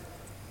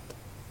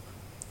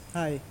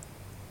Hi.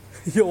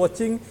 You're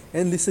watching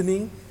and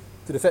listening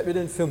to the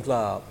Fatbidden Film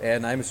Club,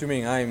 and I'm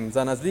assuming I'm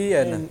Zan Azli,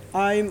 And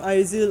I'm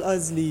Aizil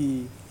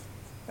Azli.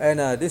 and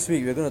this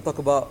week we're going to talk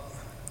about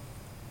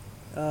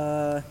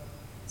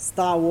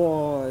Star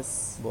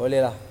Wars.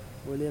 boleh lah.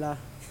 Boleh lah.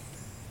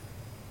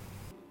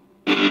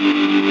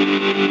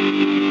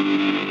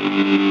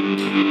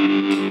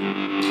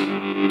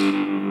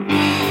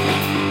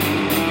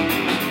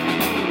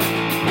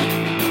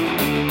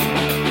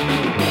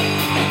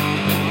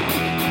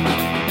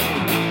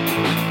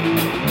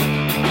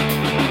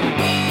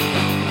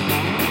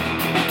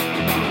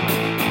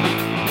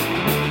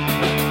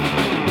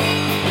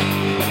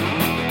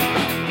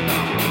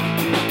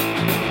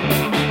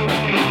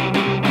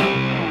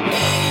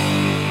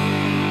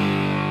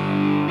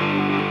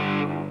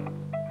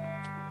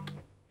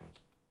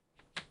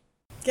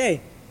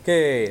 Okay,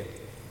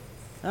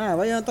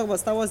 What you want to talk about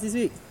Star Wars this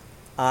week?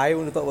 I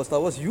want to talk about Star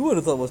Wars. You want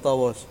to talk about Star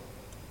Wars.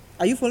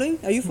 Are you following?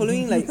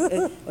 Like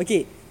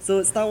okay, so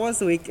Star Wars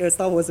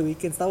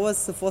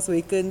The Force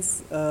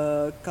Awakens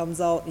comes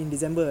out in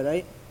December,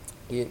 right?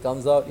 It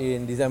comes out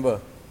in December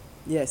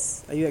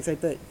Yes. Are you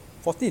excited?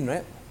 14,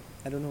 right?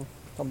 I don't know.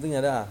 Something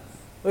like that.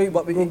 Wait,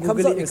 but Go it comes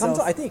Google out. it It comes yourself.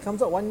 out. I think it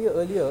comes out 1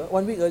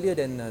 week earlier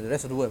than the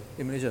rest of the world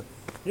in Malaysia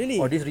Really?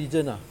 or this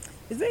region.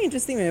 It's very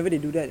interesting whenever they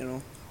do that,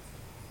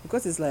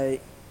 because it's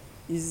like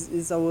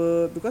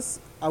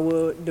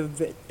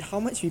how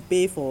much we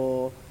pay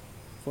for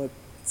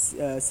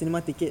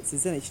cinema tickets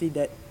isn't actually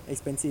that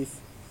expensive.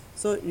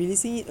 So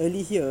releasing it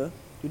early here,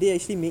 do they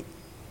actually make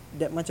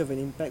that much of an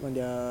impact on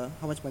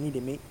how much money they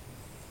make?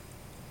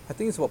 I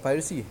think it's about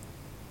piracy.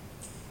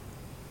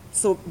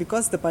 So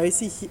because the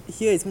piracy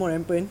here is more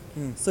rampant,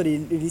 so they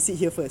release it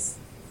here first.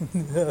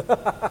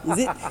 Is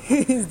it?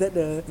 Is that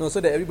the? No,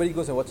 so that everybody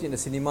goes and watch it in the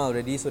cinema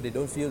already, so they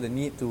don't feel the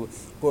need to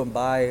go and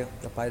buy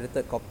a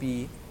pirated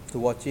copy to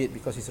watch it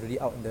because it's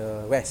already out in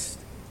the West.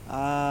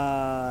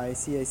 I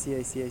see.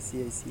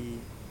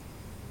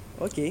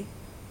 Okay.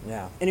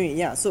 Yeah. Anyway,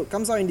 yeah. So it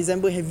comes out in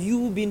December. Have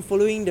you been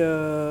following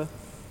the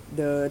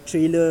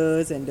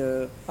trailers and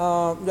the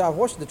Yeah, I've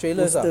watched the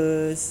trailers.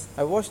 posters?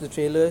 I watched the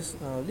trailers,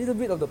 a little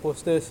bit of the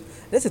posters.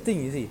 That's the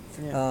thing, you see.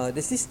 Yeah.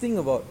 There's this thing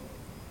about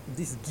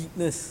this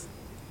geekness,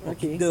 or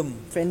Okay. geekdom,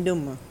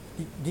 Fandom.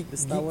 geek The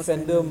Star Wars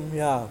fandom.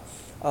 Yeah.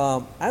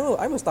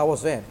 I'm a Star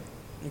Wars fan.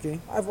 Okay.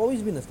 I've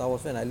always been a Star Wars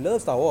fan. I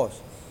love Star Wars,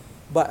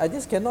 but I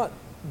just cannot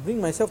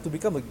bring myself to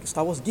become a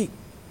Star Wars geek.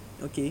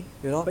 Okay.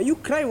 You know? But you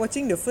cry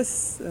watching the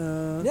first.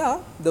 Yeah,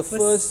 the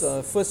First-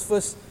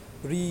 first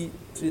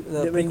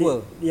when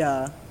prequel.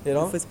 Yeah. You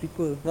know? The first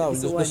prequel. No,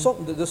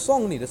 episode the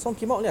song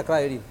came out, I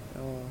cried already.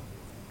 Oh,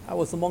 I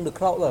was among the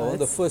crowd, one of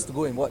the That's- first to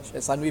go and watch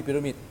at Sunway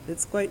Pyramid.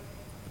 that's quite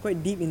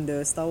deep in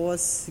the Star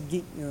Wars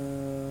geek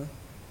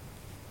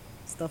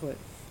stuff. Right?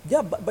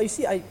 Yeah, but you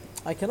see,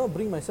 I cannot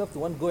bring myself to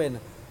want to go and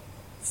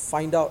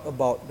find out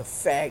about the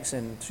facts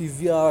and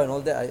trivia and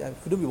all that. I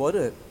couldn't be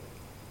bothered,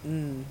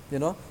 you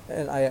know.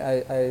 And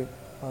I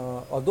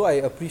although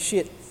I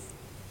appreciate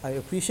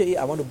it,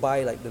 I want to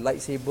buy like the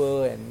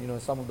lightsaber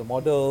and some of the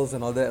models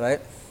and all that,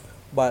 right?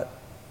 But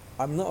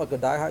I'm not like a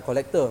die-hard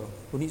collector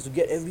who needs to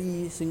get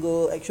every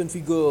single action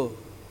figure.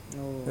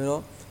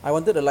 Oh. I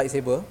wanted a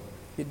lightsaber.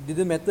 It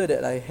didn't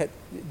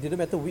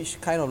matter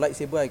which kind of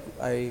lightsaber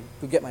I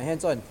could get my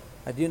hands on.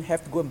 I didn't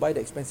have to go and buy the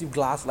expensive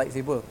glass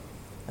lightsaber.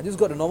 I just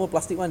got the normal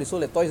plastic one they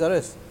sold at Toys R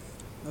Us.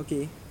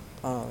 Okay.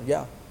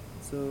 Yeah,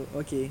 So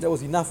okay. that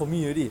was enough for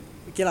me already.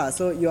 Okay lah.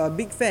 So you are a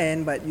big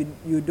fan, but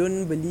you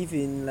don't believe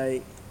in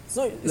like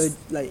So it's,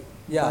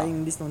 yeah.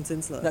 buying this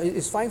nonsense lah. now,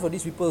 it's fine for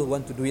these people who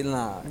want to do it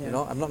lah. Yeah.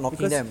 I'm not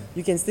knocking Because them.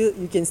 you can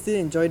still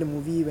enjoy the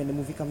movie when the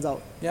movie comes out.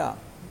 Yeah,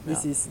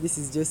 This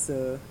is just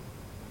a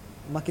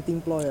marketing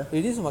ploy.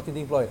 it is a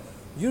marketing ploy.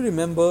 You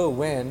remember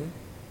when?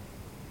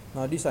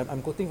 Now this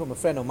I'm quoting from a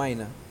friend of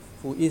mine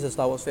who is a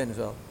Star Wars fan as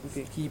well.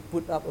 Okay. He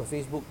put up a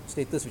Facebook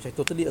status which I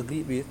totally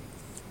agreed with.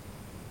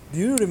 Do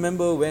you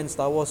remember when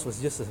Star Wars was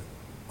just a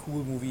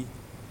cool movie?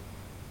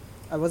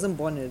 I wasn't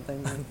born at the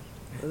time. Man.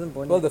 I wasn't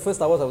born. Well, yet. the first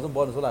Star Wars I wasn't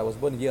born as well. I was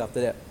born a year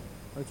after that.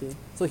 Okay.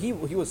 So he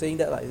was saying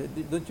that like,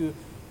 don't you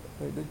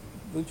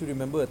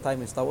remember a time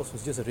when Star Wars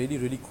was just a really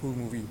really cool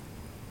movie?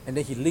 And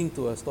then he linked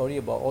to a story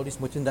about all this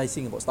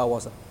merchandising about Star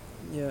Wars.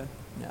 Yeah.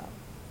 Yeah.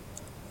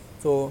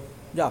 So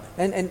yeah,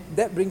 and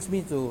that brings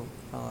me to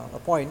a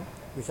point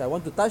which I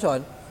want to touch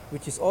on,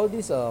 which is all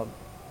this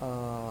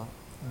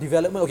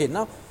development. Okay,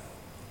 now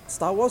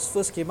Star Wars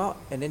first came out,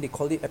 and then they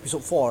called it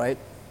Episode 4, right?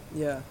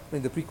 Yeah.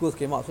 When the prequels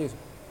came out,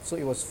 so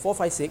it was 4,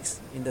 5, 6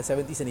 in the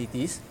 70s and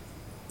 80s,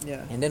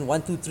 Yeah. and then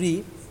 1, 2,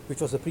 3,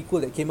 which was a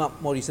prequel that came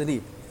out more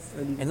recently.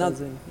 Early And now,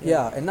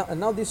 2000. and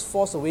now this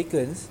Force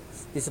Awakens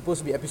is supposed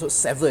to be Episode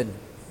 7,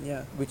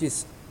 Yeah. which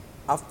is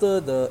after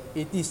the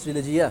 80s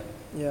trilogy,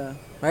 Yeah.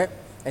 right?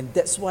 And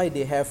that's why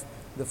they have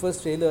the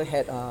first trailer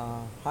had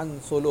Han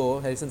Solo,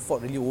 Harrison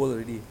Ford really old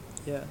already.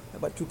 Yeah.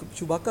 But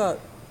Chewbacca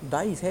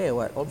dye his hair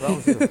what? All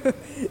brown still.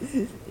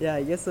 Yeah.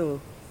 I guess so.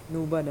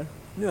 No ban.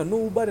 Yeah, no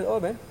uban at all,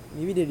 man.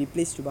 Maybe they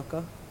replaced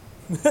Chewbacca.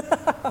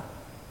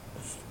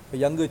 A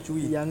younger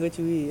Chewie. Younger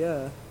Chewie.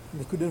 Yeah.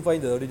 They couldn't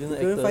find the original We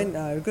couldn't actor.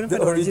 find we couldn't The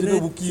find original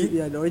Wookiee.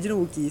 Yeah, the original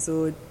Wookiee.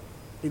 So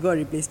they got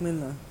a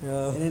replacement lah.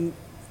 Yeah. And then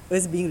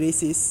us being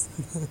racist,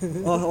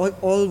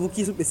 all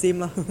Wookiees look the same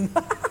lah.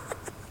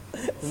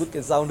 Look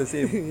and sound the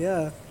same.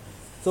 Yeah,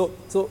 So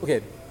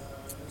okay.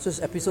 So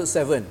it's episode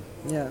 7.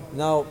 yeah,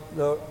 Now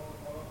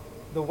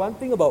the one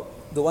thing about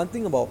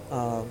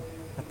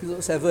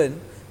episode 7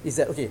 is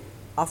that, okay,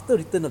 after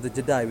Return of the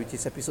Jedi, which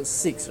is episode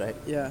 6, right?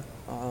 yeah.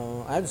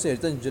 I have to say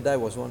Return of the Jedi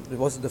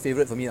was the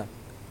favorite for me lah.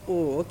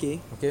 Oh, okay.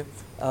 Okay.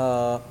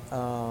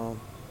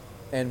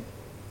 And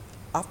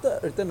after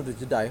Return of the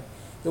Jedi,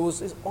 there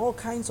was all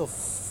kinds of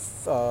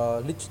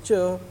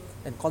literature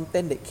and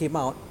content that came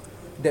out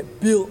that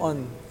built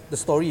on the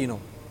story, you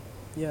know,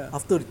 Yeah.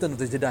 after Return of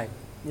the Jedi,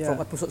 Yeah.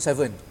 from episode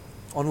 7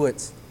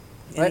 onwards.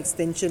 An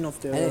extension of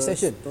the An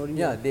extension. story.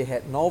 Yeah, they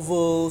had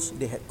novels,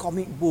 they had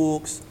comic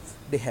books,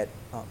 they had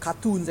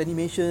cartoons,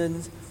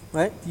 animations,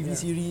 right? TV Yeah.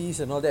 series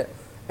and all that.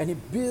 And it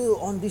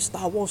built on this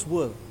Star Wars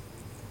world.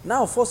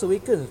 Now Force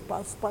Awakens,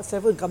 part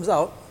 7 comes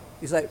out,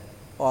 it's like,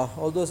 oh,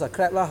 all those are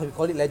crap lah, we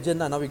call it legend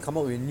lah, now we come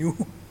up with a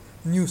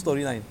new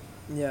storyline.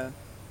 Yeah.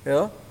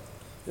 Yeah?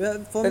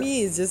 Well, for And-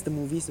 me, it's just the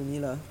movies to me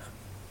lah.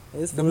 I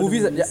just The follow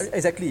movies, yeah,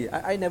 exactly.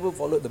 I never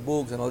followed the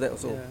books and all that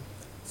also. Yeah.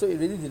 So it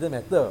really didn't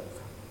matter.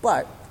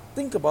 But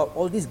think about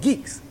all these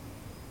geeks.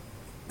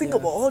 Think Yeah.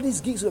 about all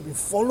these geeks who have been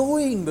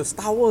following the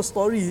Star Wars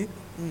story.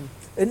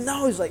 And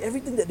now it's like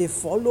everything that they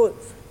followed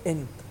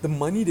and the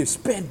money they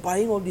spent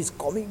buying all these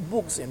comic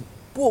books and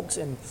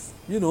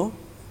you know,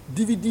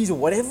 DVDs or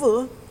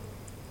whatever.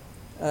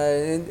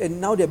 And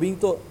now they're being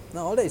told,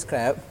 now all that is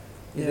crap.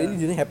 It Yeah. really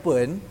didn't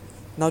happen.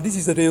 Now this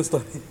is the real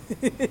story.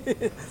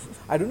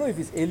 I don't know if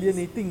it's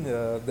alienating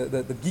the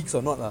geeks or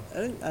not lah.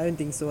 I don't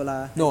think so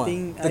lah. No, I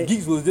think the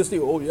geeks will just say,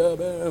 oh yeah,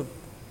 man.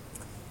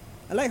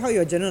 I like how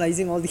you're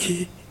generalizing all the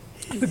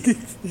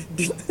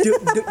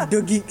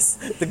the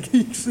geeks. The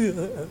geeks.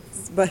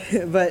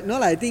 But no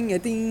lah. I think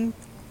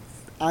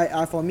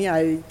I for me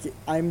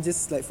I'm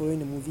just like following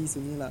the movies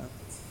only lah.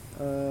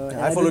 And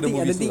I follow the don't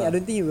think- movies too lah. I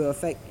don't think it will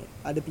affect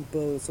other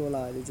people also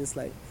lah. They just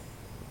like.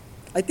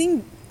 I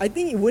think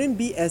it wouldn't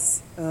be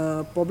as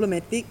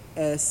problematic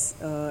as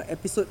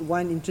episode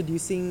 1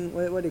 introducing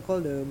what they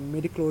call the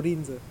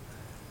midichlorians.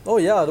 Oh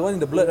yeah, the one in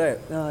the blood, right?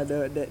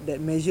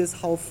 That measures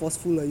how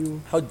forceful are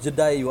you, How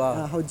Jedi you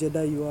are. how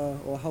Jedi you are,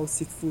 or how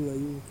Sithful are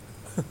you.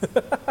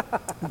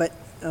 But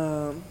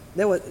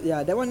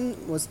that one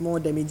was more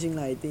damaging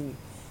lah, I think.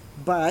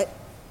 But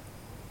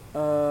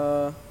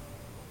I'm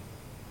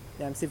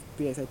still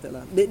pretty excited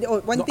lah.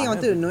 One No, thing I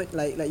I wanted to note,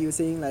 like you were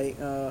saying, like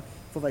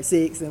 4, 5,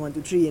 6, then 1,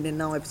 2, 3, and then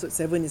now episode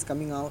 7 is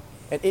coming out.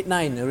 And 8,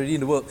 9 already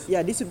in the works.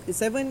 Yeah, 7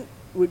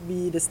 would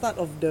be the start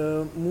of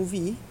the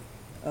movie,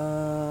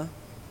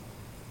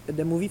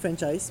 the movie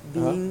franchise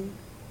being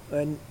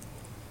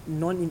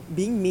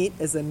being made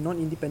as a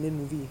non-independent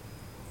movie.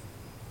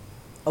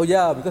 Oh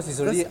yeah, because it's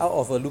already out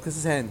of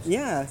Lucas's hands.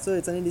 Yeah, so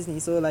it's under Disney.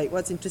 So like,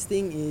 what's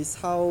interesting is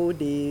how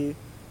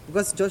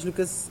because George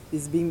Lucas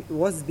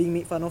was being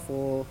made fun of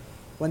for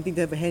wanting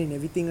to have a hand in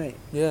everything, right?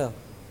 Yeah,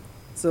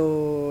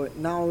 So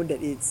now that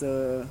it's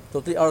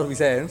totally out of his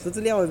hands.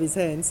 totally out of his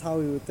hands,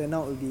 how it will turn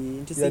out will be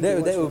interesting. Yeah,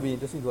 to watch that lah. would be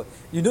interesting to watch.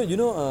 You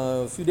know,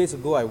 a few days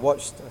ago I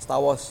watched Star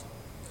Wars,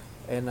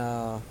 and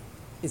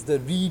it's the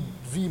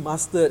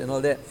remastered and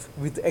all that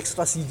with the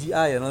extra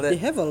CGI and all They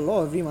that. have a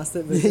lot of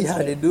remastered versions. Yeah,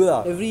 right? they do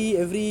lah. Every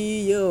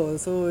year or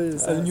so,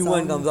 A new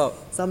one comes out.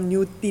 Some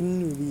new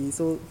tin will be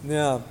so.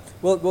 Yeah.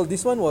 Well,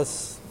 this one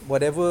was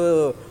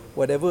whatever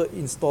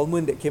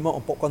installment that came out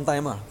on Popcorn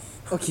Time ah.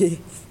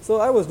 Okay. So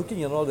I was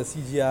looking at all the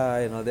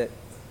CGI and all that.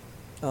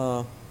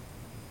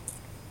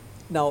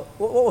 Now,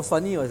 what was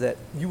funny was that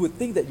you would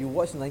think that you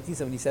watch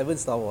 1977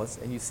 Star Wars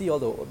and you see all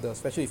the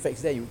special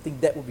effects there, you would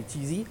think that would be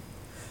cheesy.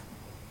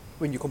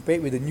 When you compare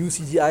it with the new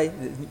CGI,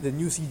 the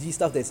new CG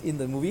stuff that's in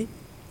the movie.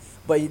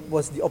 But it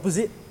was the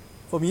opposite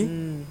for me.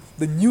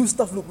 The new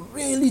stuff looked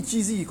really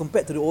cheesy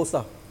compared to the old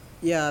stuff.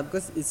 Yeah,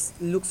 because it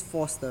looks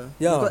forced.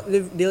 Yeah.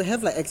 They'll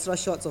have like extra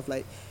shots of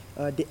like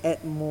they add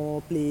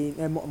more planes,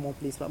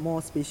 but more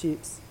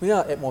spaceships.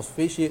 Yeah, add more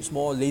spaceships,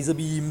 more laser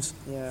beams.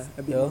 Yeah,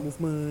 a bit Yeah. more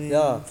movement.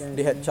 Yeah, kind of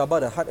they had thing. Jabba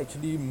the Hutt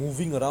actually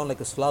moving around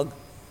like a slug.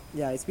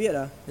 Yeah, it's weird.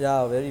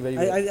 Yeah, very, very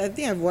weird. I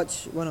think I've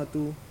watched 1 or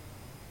 2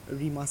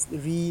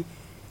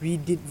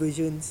 redid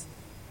versions.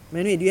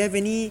 Anyway, do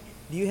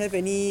you have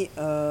any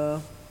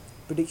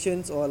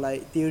predictions or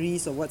like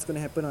theories of what's gonna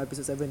happen on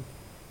episode 7?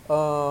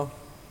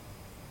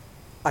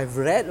 I've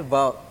read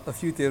about a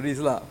few theories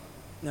lah.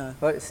 Yeah.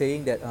 Right,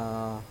 saying that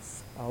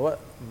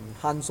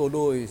Han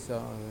Solo is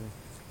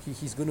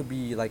he's going to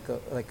be like a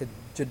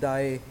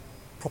Jedi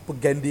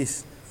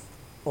propagandist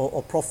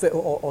or prophet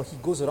or he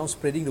goes around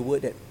spreading the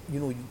word that you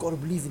got to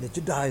believe in the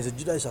Jedis. The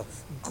Jedis are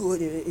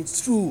good.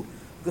 It's true.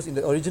 Because in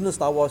the original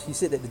Star Wars, he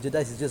said that the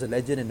Jedi is just a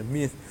legend and a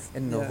myth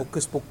and a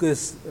hocus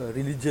pocus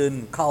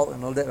religion, cult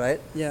and all that,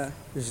 right? Yeah.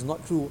 Which is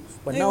not true.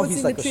 But Yeah, now it was he's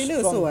in like the a trailer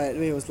strong. also, right?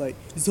 Where it was like,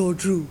 it's all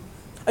true.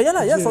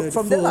 Yeah, Yeah,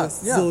 from the there lah.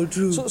 Force, Yeah. so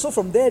true. So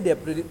from there they're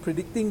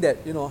predicting that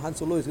Han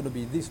Solo is going to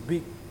be this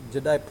big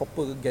Jedi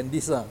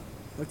propagandist lah.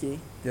 Okay.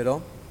 You know,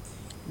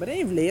 But then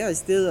if Leia is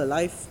still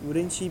alive,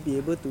 wouldn't she be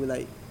able to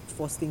like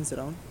force things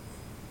around?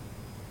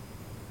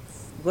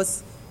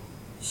 Because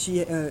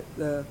she, I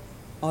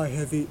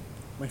have it,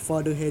 my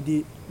father had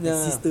it, my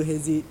Yeah. sister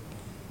has it.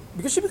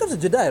 Because she becomes a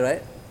Jedi,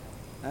 right?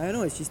 I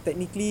don't know, she's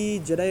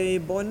technically Jedi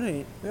born,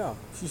 right? Yeah.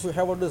 She should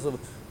have all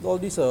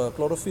this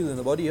chlorophyll in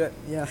the body, right?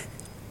 Yeah.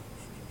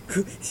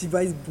 She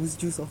buys boost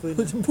juice often.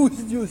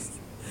 Boost juice.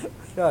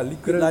 Yeah,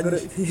 liquid Gotta-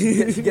 lunch.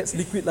 She gets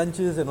liquid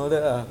lunches and all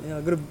that. Yeah,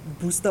 gotta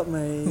boost up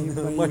my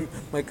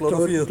My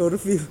chlorophyll.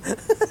 chlorophyll.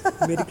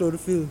 Medi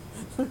chlorophyll.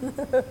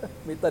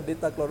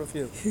 Metadata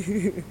chlorophyll.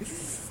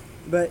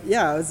 But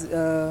yeah,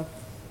 a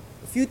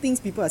few things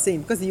people are saying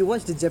because you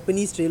watched the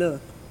Japanese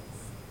trailer.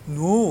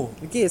 No.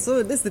 Okay,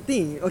 so that's the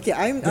thing. Okay,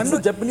 I'm That's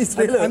not a Japanese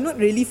trailer. I'm not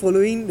really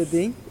following the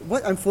thing.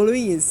 What I'm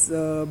following is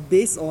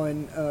based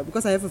on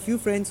because I have a few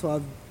friends who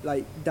are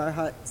like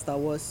diehard Star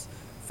Wars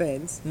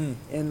fans,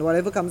 and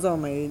whatever comes out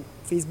on my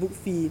Facebook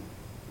feed,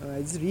 I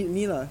just read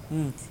me lah.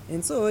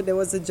 And so there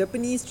was a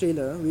Japanese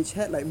trailer which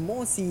had like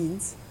more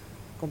scenes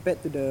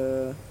compared to the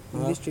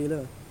English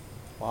trailer.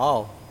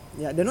 Wow.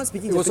 Yeah, they're not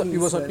speaking It was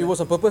Japanese. it was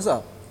on purpose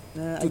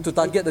I- to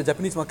target the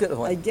Japanese market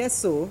or what? I guess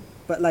so,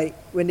 but like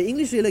when the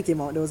English trailer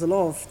came out, there was a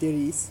lot of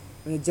theories.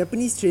 When the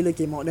Japanese trailer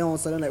came out, then all of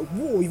a sudden like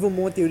whoa, even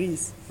more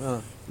theories.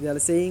 They are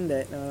saying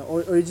that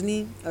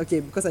originally,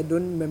 okay, because I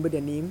don't remember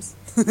their names.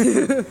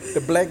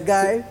 The black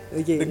guy,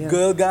 Okay, the yeah.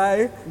 girl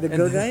guy, The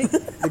girl guy,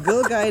 the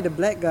girl guy, the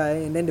black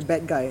guy, and then the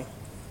bad guy.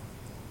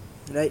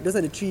 Right, those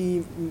are the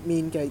three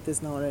main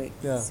characters now, right?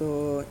 Yeah.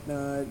 So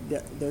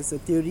there's a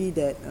theory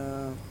that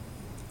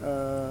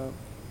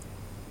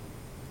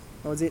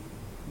what was it?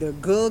 The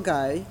girl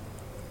guy,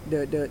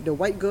 the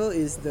white girl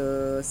is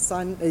the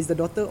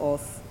daughter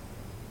of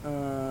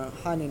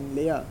Han and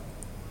Leia.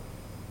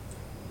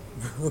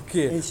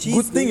 Okay. And she's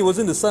Good thing the- it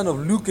wasn't the son of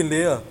Luke and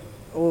Leia.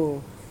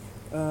 Oh,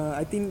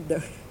 I think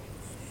that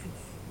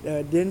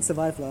didn't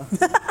survive lah.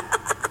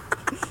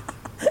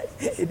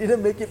 It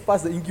didn't make it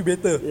past the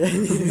incubator.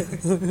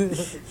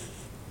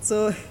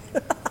 So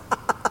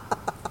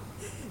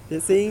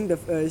they're saying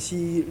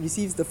she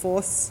receives the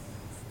force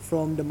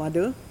from the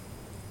mother,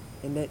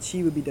 and that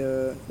she will be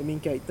the main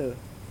character.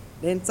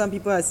 Then some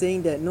people are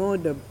saying that no,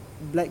 the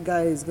black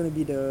guy is going to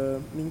be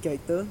the main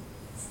character.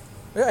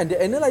 Yeah, and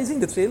they're analysing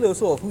the trailer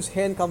also of whose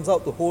hand comes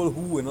out to hold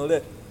who and all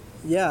that.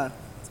 Yeah,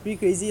 it's pretty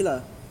crazy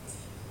lah.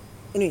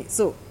 Anyway,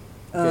 so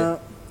Okay.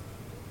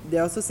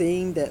 they're also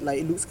saying that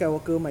like Luke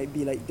Skywalker might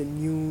be like the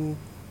new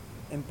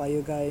Empire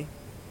guy.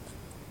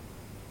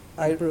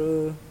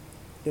 Emperor.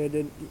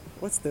 The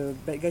what's the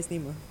bad guy's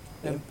name?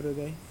 The Emperor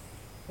guy.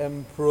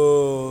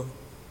 Emperor.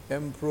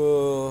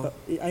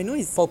 I know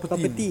it's Palpatine.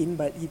 Palpatine,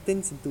 but he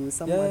turns into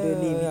some Yeah, other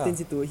yeah, name. yeah.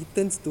 He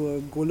turns to a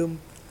golem.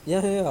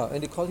 Yeah,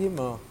 and they call him.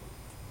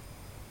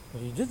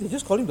 They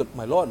just call him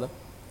my lord lah.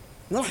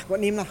 No lah, what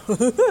name lah?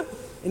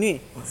 Anyway,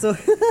 so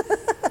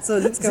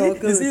Luke See,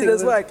 Skywalker. you see, will take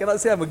that's over. why I cannot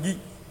say I'm a geek.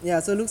 Yeah,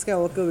 so Luke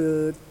Skywalker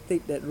will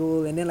take that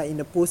role, and then like in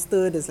the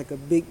poster, there's like a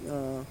big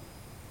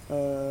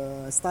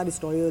Star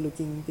Destroyer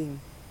looking thing,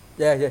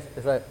 Yeah,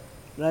 that's right.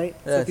 right?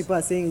 So Yes. people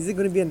are saying, is it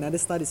going to be another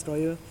Star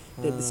Destroyer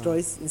that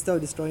destroys instead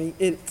of destroying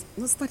it?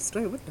 Not Star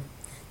Destroyer, what the?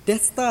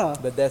 Death Star.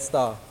 The Death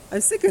Star.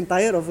 I'm sick and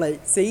tired of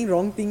like saying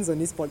wrong things on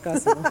this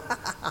podcast. You know?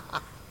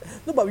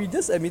 No, but we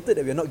just admitted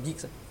that we're not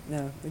geeks.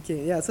 Yeah.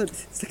 Okay. Yeah. So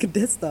it's like a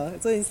Death Star.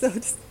 So instead of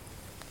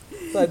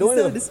So I don't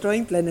instead of want to.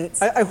 destroying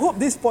planets, I hope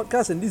this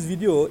podcast and this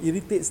video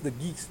irritates the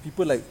geeks.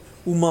 People like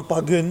Uma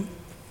Pagan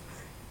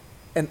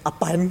and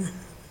Apan.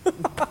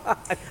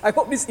 I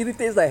hope this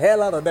irritates the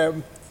hell out of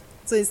them.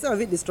 so instead of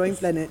it destroying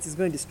planets, it's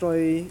going to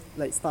destroy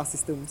like star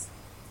systems.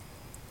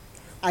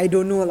 I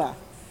don't know lah.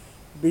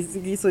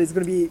 Basically, so it's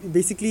going to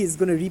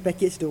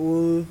repackage the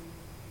old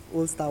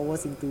Star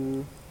Wars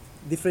into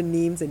different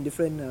names and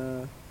different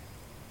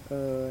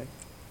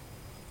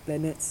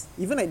planets.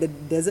 Even like the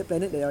desert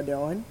planet they're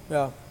on.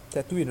 Yeah,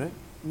 Tatooine, right?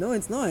 No,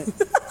 it's not.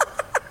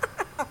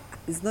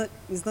 It's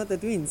not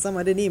Tatooine. Some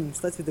other name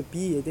starts with a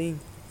P, I think.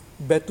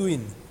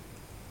 Batuin.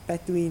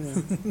 Tatooine.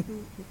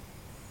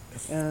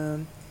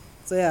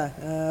 So yeah,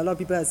 a lot of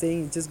people are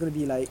saying it's just gonna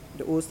be like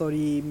the old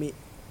story made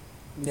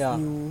with Yeah.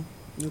 new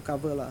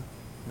cover lah.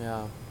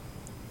 Yeah.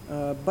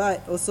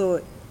 But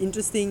also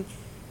interesting.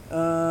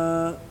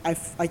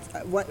 Every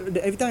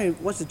time I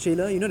watch the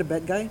trailer, you know the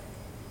bad guy,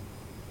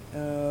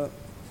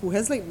 who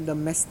has like the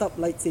messed up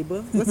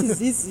lightsaber. Because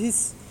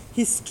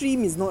his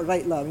stream is not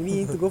right lah. Maybe he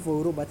need to go for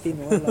Urut Batin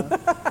or what lah.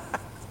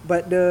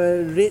 But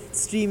the red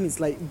stream is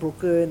like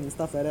broken and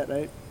stuff like that,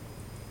 right?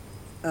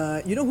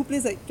 You know who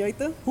plays that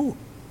character? Who?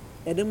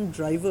 Adam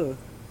Driver.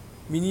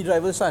 Mini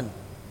Driver's son.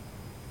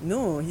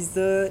 No, he's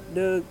the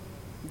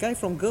guy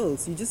from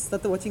Girls. You just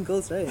started watching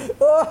Girls, right?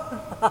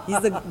 He's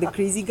the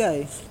crazy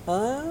guy.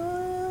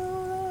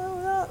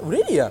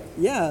 Really? Yeah.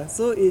 Yeah,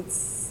 so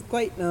it's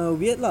quite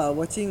weird lah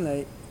watching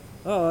like,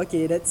 oh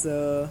okay, that's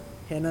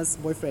Hannah's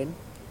boyfriend,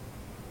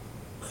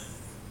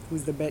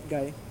 who's the bad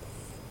guy.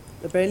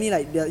 Apparently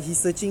like he's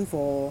searching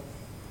for,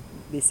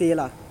 they say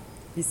lah,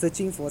 he's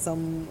searching for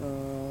some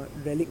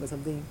relic or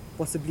something,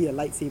 possibly a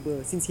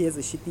lightsaber, since he has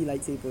a shitty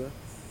lightsaber.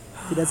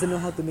 he doesn't know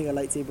how to make a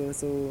lightsaber.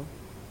 So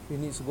He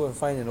needs to go and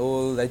find an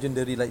old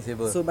legendary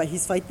lightsaber. but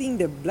he's fighting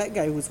the black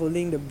guy who's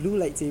holding the blue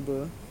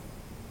lightsaber,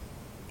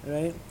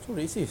 right? So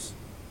racist.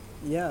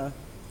 Yeah.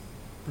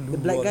 Blue The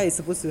black ball. guy is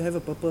supposed to have a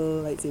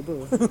purple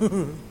lightsaber.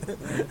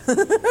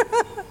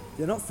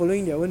 They're not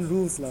following their own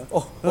rules lah.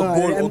 Oh, Ah,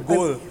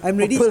 gold. I'm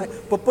ready.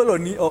 Purple or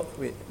need? Oh,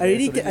 wait. I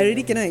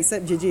already cannot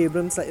accept J.J.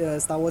 Abrams like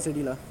Star Wars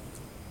already lah.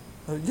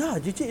 Yeah,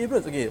 J.J.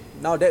 Abrams. Okay,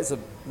 now that's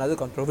another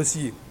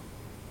controversy.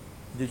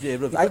 J.J.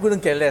 Abrams. I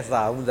couldn't care less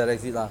lah. I won't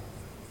direct it lah.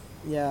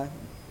 Yeah.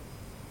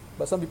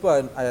 But some people,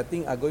 I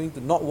think, are going to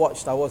not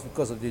watch Star Wars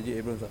because of J.J.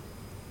 Abrams lah.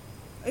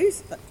 Are you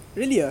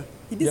really?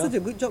 He did Yeah. such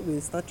a good job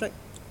with Star Trek.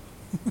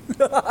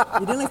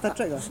 You didn't like Star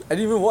Trek? I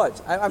didn't even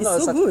watch. I'm It's not a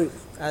so Star good.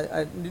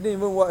 I didn't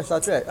even watch Star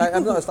Trek.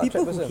 I'm not a Star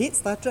Trek People who person. hate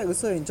Star Trek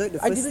also enjoyed the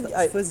I first. didn't.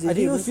 first I J.J.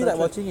 didn't even Abrams feel Star like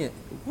Trek. watching it.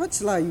 Watch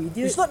lah, you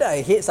idiot. It's not that I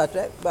hate Star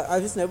Trek, but I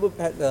just never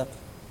had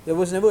there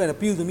was never an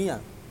appeal to me.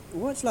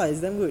 Watch lah, it's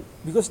damn good.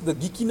 Because the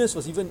geekiness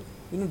was even,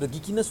 the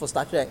geekiness for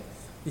Star Trek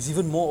is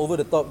even more over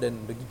the top than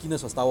the geekiness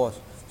for Star Wars.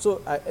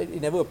 So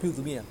it never appealed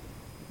to me.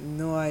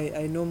 No,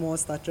 I know more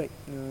Star Trek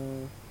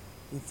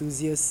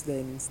enthusiasts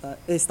than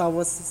Star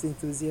Wars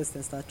enthusiasts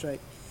than Star Trek,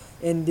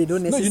 and they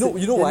don't No, necessarily.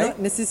 you know they're why? Not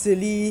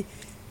necessarily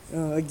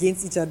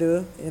against each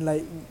other, and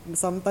like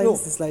sometimes No.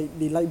 it's like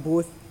they like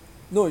both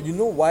No, you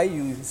know why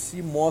you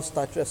see more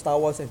Star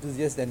Wars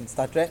enthusiasts than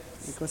Star Trek?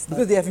 because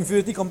Because they have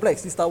inferiority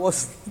complex. These Star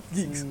Wars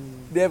geeks,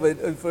 they have an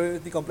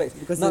inferiority complex.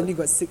 because they Not- only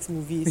got 6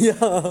 movies, yeah,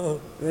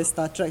 whereas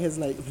Star Trek has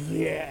like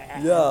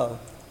yeah,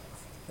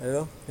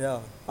 yeah.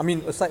 I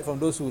mean, aside from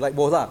those who like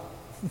both,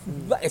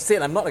 like I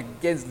said, I'm not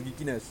against the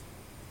geekiness.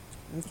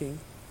 Okay.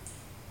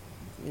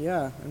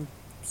 Yeah, I'm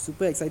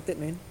super excited,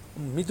 man.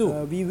 Me too.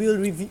 We will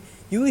review.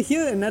 You will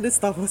hear another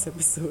Star Wars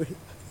episode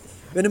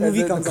when the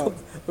movie comes out.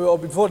 Or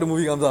before the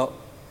movie comes out.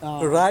 Ah.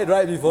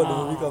 Right before the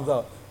movie comes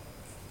out.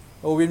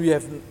 Or when we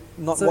have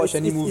not So watched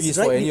it's- any it's movies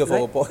right for any be- of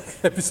our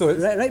episodes.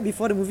 Right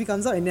before the movie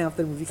comes out, and then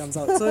after the movie comes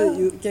out. So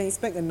you can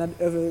expect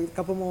a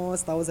couple more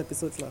Star Wars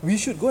episodes lah. We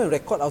should go and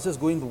record ourselves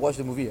going to watch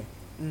the movie.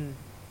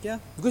 Yeah,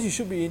 Because it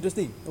should be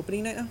interesting.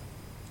 opening night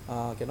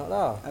Cannot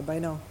lah. I buy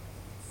now.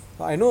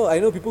 I know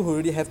people who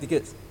already have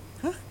tickets.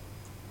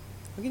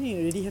 How can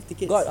you already have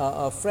tickets? Got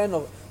a friend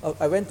of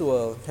I went to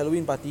a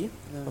Halloween party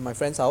at my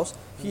friend's house.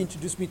 He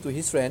introduced me to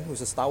his friend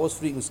who's a Star Wars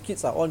freak whose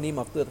kids are all named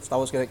after the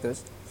Star Wars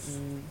characters.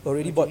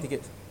 Already bought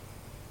tickets.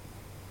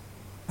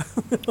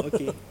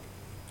 Okay.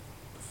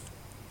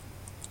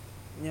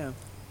 Yeah.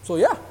 So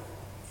yeah.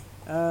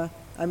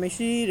 I'm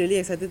actually really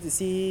excited to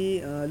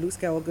see Luke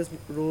Skywalker's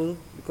role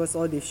because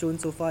all they've shown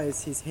so far is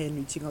his hand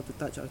reaching out to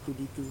touch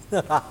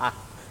R2-D2.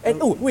 And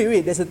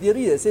wait, there's a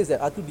theory that says that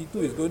R2-D2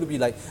 is going to be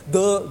like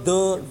the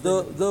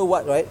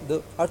what, right?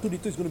 The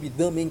R2-D2 is going to be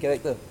the main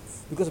character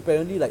because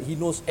apparently like he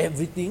knows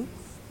everything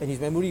and his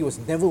memory was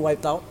never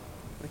wiped out.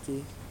 Okay.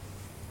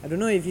 I don't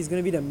know if he's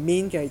gonna be the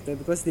main character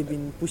because they've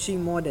been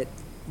pushing more that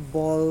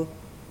ball.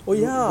 Oh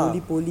yeah.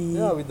 Roly-poly.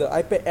 Yeah, with the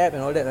iPad app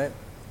and all that, right?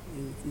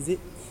 Is it?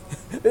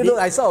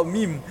 I saw a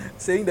meme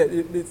saying that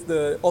it's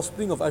the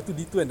offspring of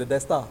R2-D2 and the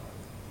Death Star.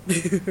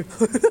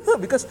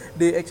 Because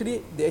they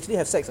actually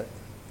have sex, right?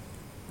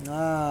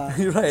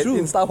 Right, True.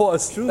 in Star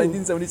Wars, True.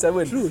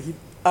 1977. True. He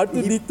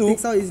R2-D2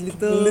 takes out his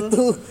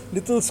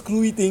little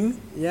screwy thing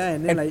yeah,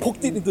 and then and like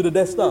poked it into the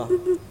Death Star.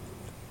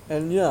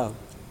 And yeah,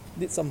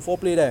 did some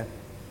foreplay there.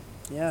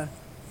 yeah,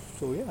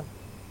 So yeah,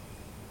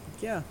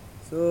 yeah.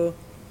 So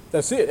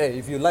that's it. Hey,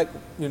 if you like,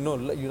 you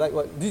like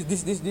what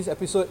this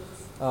episode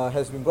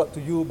has been brought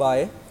to you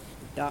by.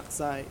 dark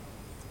side.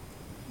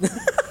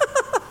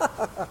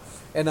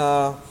 And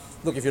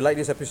look, if you like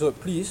this episode,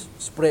 please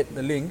spread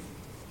the link.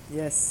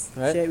 Yes.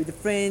 Right. Share it with your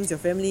friends, your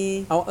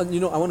family. I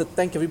want to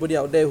thank everybody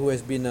out there who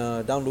has been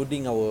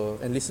downloading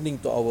and listening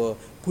to our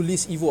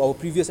Police Evo, our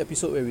previous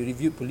episode where we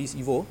reviewed Police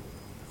Evo.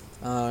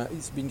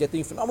 It's been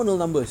getting phenomenal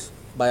numbers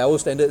by our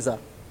standards.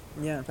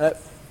 Yeah. Right?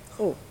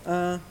 Oh,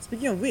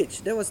 speaking of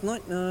which, that was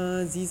not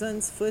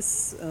Zizan's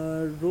first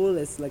role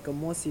as like a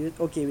more serious.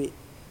 Okay, wait.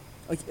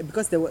 Okay,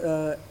 because there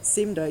were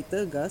same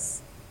director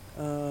Gus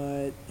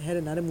had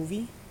another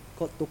movie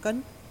called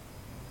Tokan.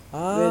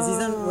 Where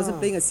Zizan wasn't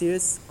playing a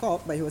serious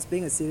cop, but he was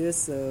playing a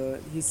serious.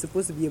 He's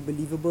supposed to be a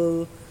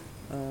believable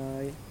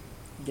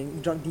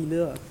drug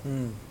dealer,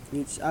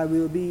 which I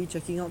will be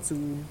checking out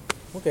soon.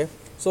 Okay.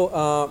 So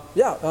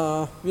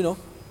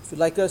if you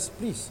like us,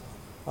 please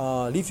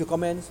leave your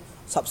comments,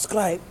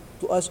 subscribe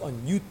to us on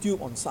YouTube,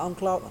 on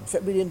SoundCloud, on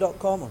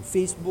Fabridian.com, on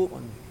Facebook,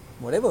 on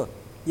whatever.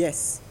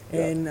 Yes,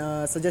 Yeah.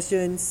 and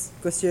suggestions,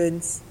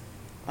 questions,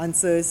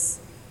 answers,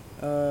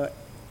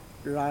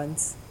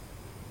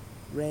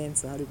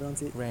 rants, how do you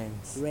pronounce it?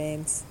 Rants,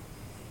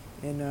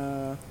 and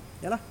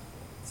yeah lah.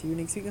 See you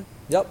next week.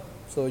 Yep.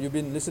 So you've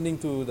been listening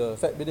to the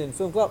Fabridian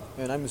Film Club,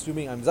 and I'm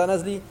assuming I'm Zan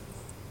Azli.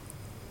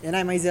 And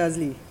I'm Aizah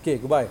Azli.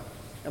 Okay, goodbye.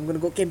 I'm gonna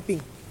go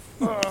camping.